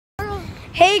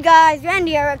Hey guys,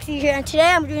 Randy RXC here, and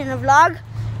today I'm doing a vlog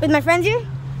with my friends here.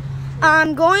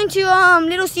 I'm going to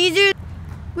Little Caesars,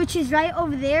 which is right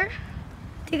over there,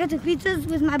 to get the pizzas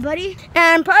with my buddy.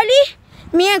 And probably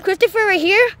me and Christopher right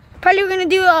here, probably we're gonna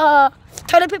do a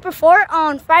toilet paper fort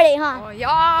on Friday, huh? Oh,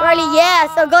 yeah. Probably,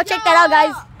 yeah. So go check that out,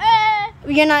 guys.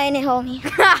 You're not in it, homie. You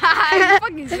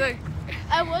fucking suck.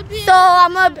 I would be. So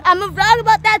I'm a vlog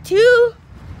about that too.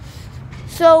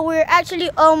 So we're actually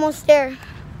almost there.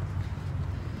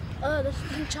 This is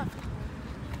chocolate.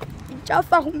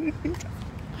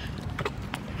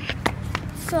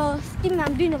 So, Steven,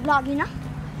 I'm doing a vlog, you know?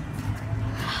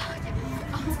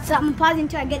 So I'm pausing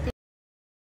until I get there.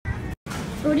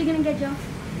 So what are you gonna get, Joe?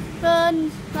 I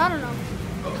don't know.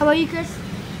 How about you, Chris?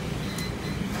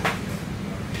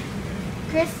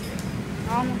 Chris?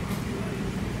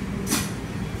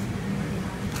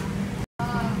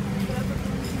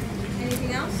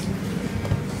 Anything else?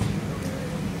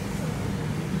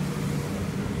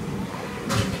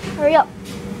 Hurry up.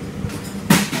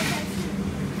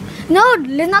 No,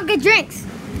 let's not get drinks.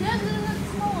 Yeah, the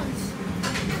small ones.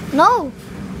 No.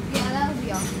 Yeah, that would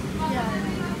be all.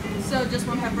 Yeah. So just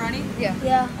one pepperoni? Yeah.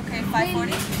 Yeah. Okay,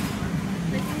 540.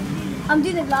 I'm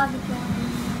doing the vlog with you.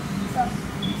 So.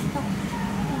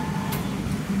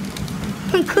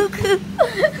 Cuckoo.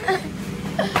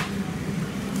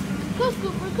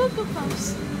 Cuckoo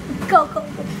puffs. Coco.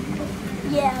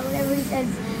 Yeah, whatever he says.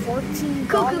 $14.60.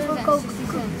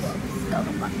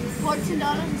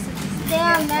 $14.60.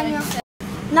 Damn, Daniel.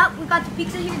 No, we got the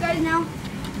pizza here, guys, now.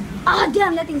 Ah,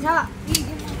 damn, that thing's hot.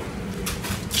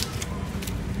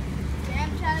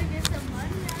 Damn, trying to get some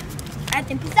money. I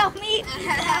think pizza off me.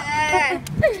 Hey,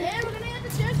 we're gonna get the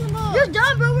chairs or no? You're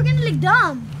dumb, bro. We're gonna look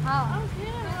dumb. I don't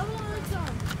care. I wanna look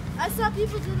some. I saw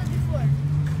people do that before.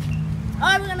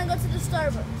 Alright, we're gonna go to the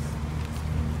Starbucks.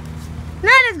 Nah,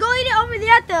 let's go eat it over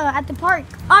there at the park.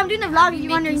 Oh, I'm doing a vlog.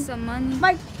 You wondering? Some money.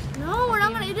 Like, No, we're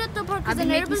not gonna eat it at the park I've because been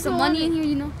then making everybody's some money in here,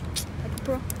 you know. Like a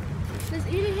pro. Let's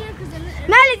eat it here because then.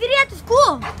 nah, let's eat it at the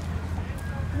school.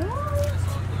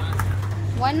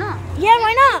 Why not? Yeah,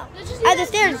 why not? Let's just eat At it the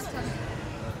stairs.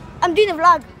 I'm doing a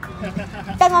vlog.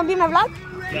 That's gonna be my vlog?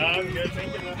 Yeah, I'm good.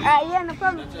 Thank you. Alright, yeah, no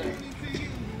problem.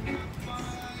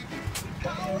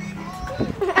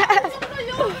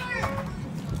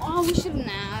 Oh, we should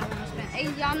not. Hey,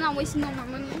 yeah, I'm not wasting no more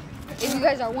money. If you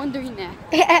guys are wondering that.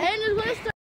 Hey, let's go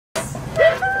to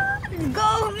Starbucks. Let's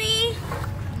go, me.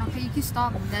 Okay, you can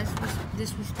stop. That's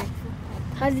disrespectful.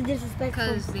 How's it disrespectful?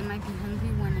 Because they might be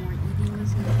hungry when we're eating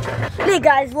this. Hey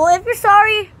guys, well, if you're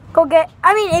sorry,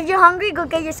 if you're hungry, go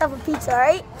get yourself a pizza,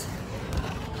 alright?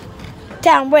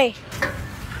 Damn, wait.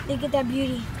 Look at that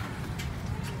beauty.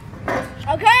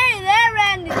 Okay, there,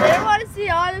 Randy. They want to see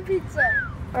all the pizza.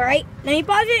 Alright, let me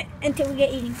pause it until we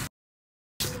get eating.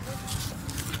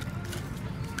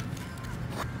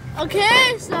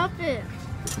 Okay, stop it. I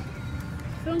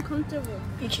feel uncomfortable.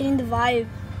 You're killing the vibe.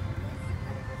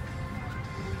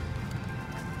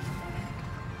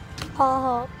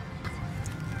 Oh.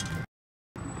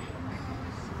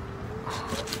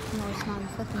 No, it's not.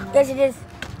 It's fucking not. Yes, it is.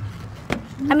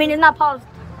 I mean, it's not paused.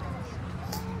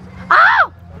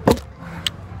 Ow!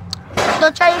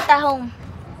 Don't try this at home.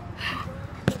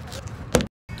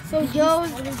 So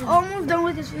Joe's almost done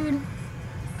with his food.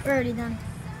 We're already done.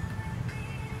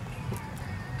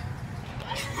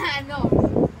 I know.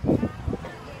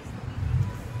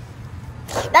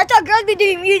 That's how girls be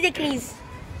doing musicallys.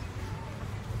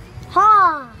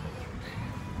 Huh.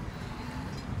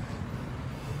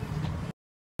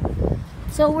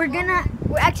 So we're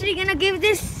actually gonna give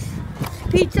this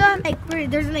pizza,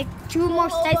 there's like 2 more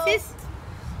slices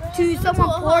to someone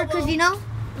poor, cause you know.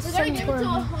 We're gonna give it to a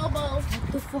hobo.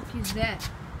 What the fuck is that?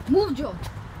 Move, Joe.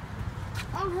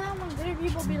 I don't have one. What do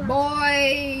people be like?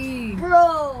 Boy.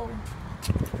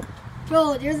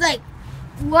 Bro, there's like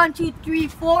 1, 2, 3,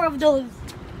 4 of those.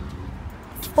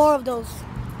 4 of those.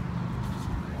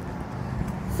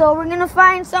 So we're gonna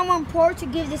find someone poor to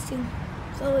give this to.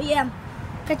 So yeah,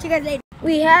 catch you guys later.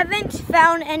 We haven't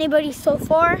found anybody so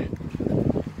far.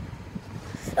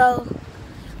 So,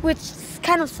 which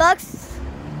kind of sucks.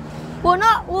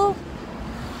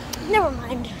 Never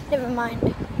mind.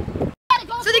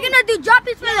 So they're gonna do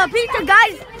drop-ins for the pizza,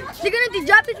 guys. They're gonna do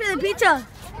drop-ins for the pizza.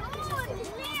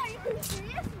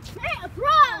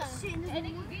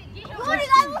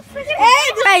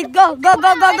 Hey guys, go.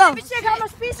 Let me check how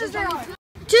much pieces there are.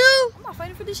 2, I'm not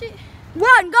fighting for this shit.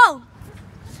 1, go.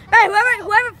 Hey,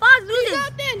 whoever falls loses.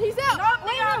 He's out.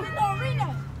 No,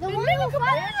 the one who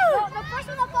falls, the first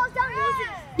one that falls down loses.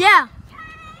 Yeah.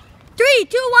 3,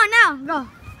 2, 1, now, go.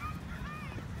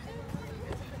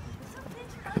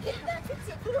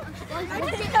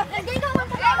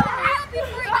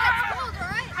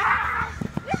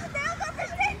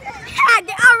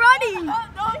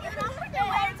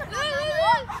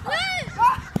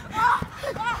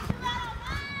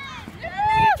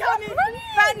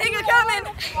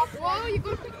 Whoa, you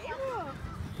go to the camera.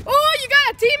 Oh, you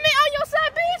got a teammate on your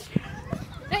side, bitch.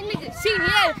 That nigga seen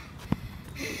here.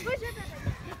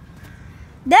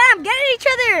 Damn, get at each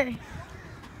other.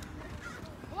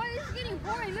 Boy, this is getting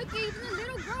boring. Look, even the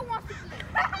little girl wants to play.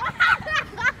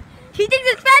 She thinks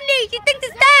it's funny. She thinks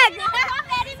it's tag.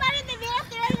 Anybody in the video,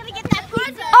 they're gonna get that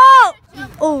pizza. Oh!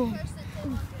 Oh!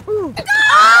 Ooh.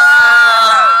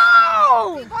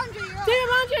 Oh!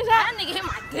 That nigga hit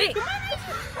my dick.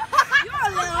 You're a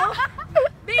little.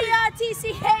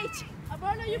 B-I-T-C-H.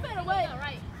 Alberto, you better wait.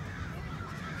 Right.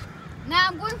 Nah,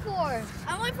 I'm going for.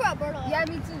 I'm waiting for Alberto. Yeah,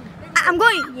 me too. I'm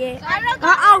going. Yeah.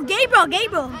 Oh, Gabriel.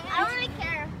 Gabriel. I don't really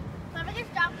care. I'm gonna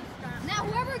just drop this stuff. Now,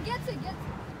 whoever gets it, gets it.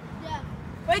 Yeah.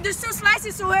 Wait, there's still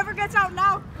slices, so whoever gets out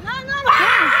now. No.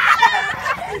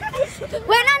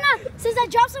 Wait, no. Since I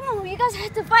dropped someone, you guys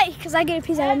have to fight because I get a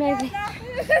piece automatically.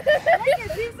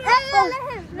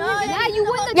 Nah, you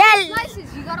win the Yeah. two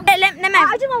slices. You gotta Let me.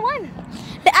 I just want one.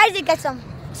 The Isaac gets some.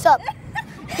 Sup?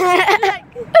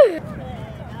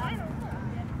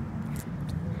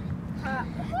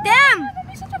 Damn. Don't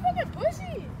be such a fucking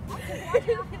pussy.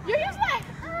 You're just like.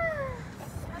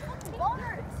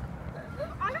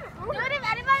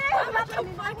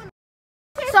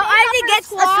 So Isaac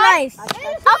gets a slice.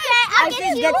 Okay,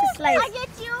 Isaac gets a slice. I get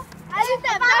you. I just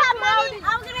if I have money,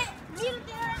 I'm gonna give it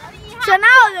there. So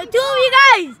now the two of you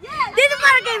guys, this is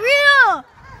about to get real.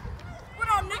 What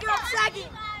on, nigga? I'm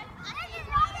sagging.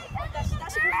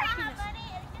 That's a good happiness.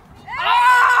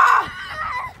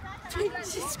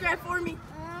 She scrapped for me.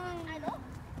 I know.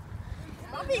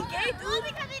 I'm being gay, Well, dude.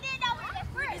 because he didn't know what it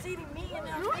was. He's eating meat and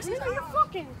You're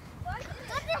fucking.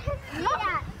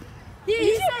 Yeah.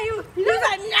 He said he was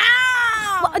like,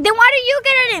 no. Then why did you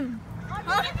get at him? Huh?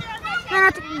 No,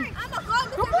 not to- I'm a go.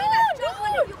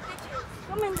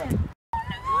 Come in there.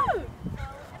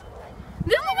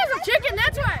 This nigga's a chicken,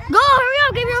 that's right. Go, hurry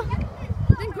up, Gabriel.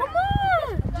 Then come on.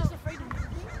 Just afraid of me.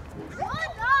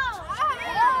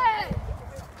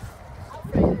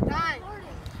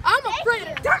 I'm afraid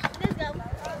of that. Let's go.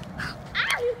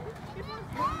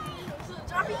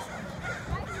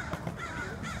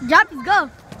 Drop it, go.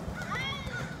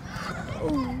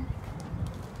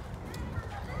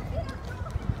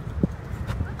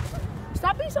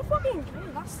 Stop being so fucking gay.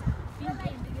 That's being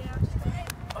gay.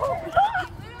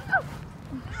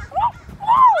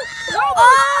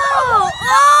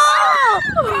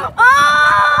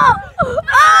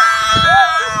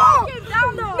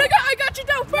 Nigga, I got you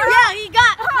down first. Yeah, he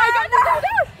got.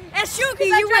 That's true, because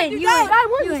You win. You win.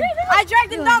 You win. I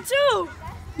dragged him down too.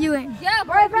 You win. Yeah,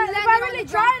 bro. If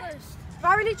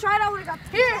I really tried, I would have got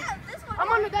here. I'm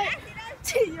on the diet.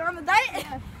 You're on the diet?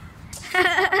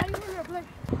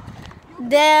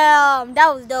 Damn,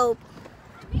 that was dope.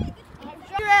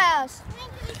 Your ass.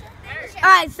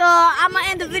 Alright, so I'm gonna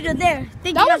end the video there.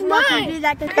 Thank you guys for watching. Please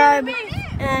like, subscribe,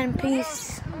 and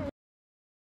peace.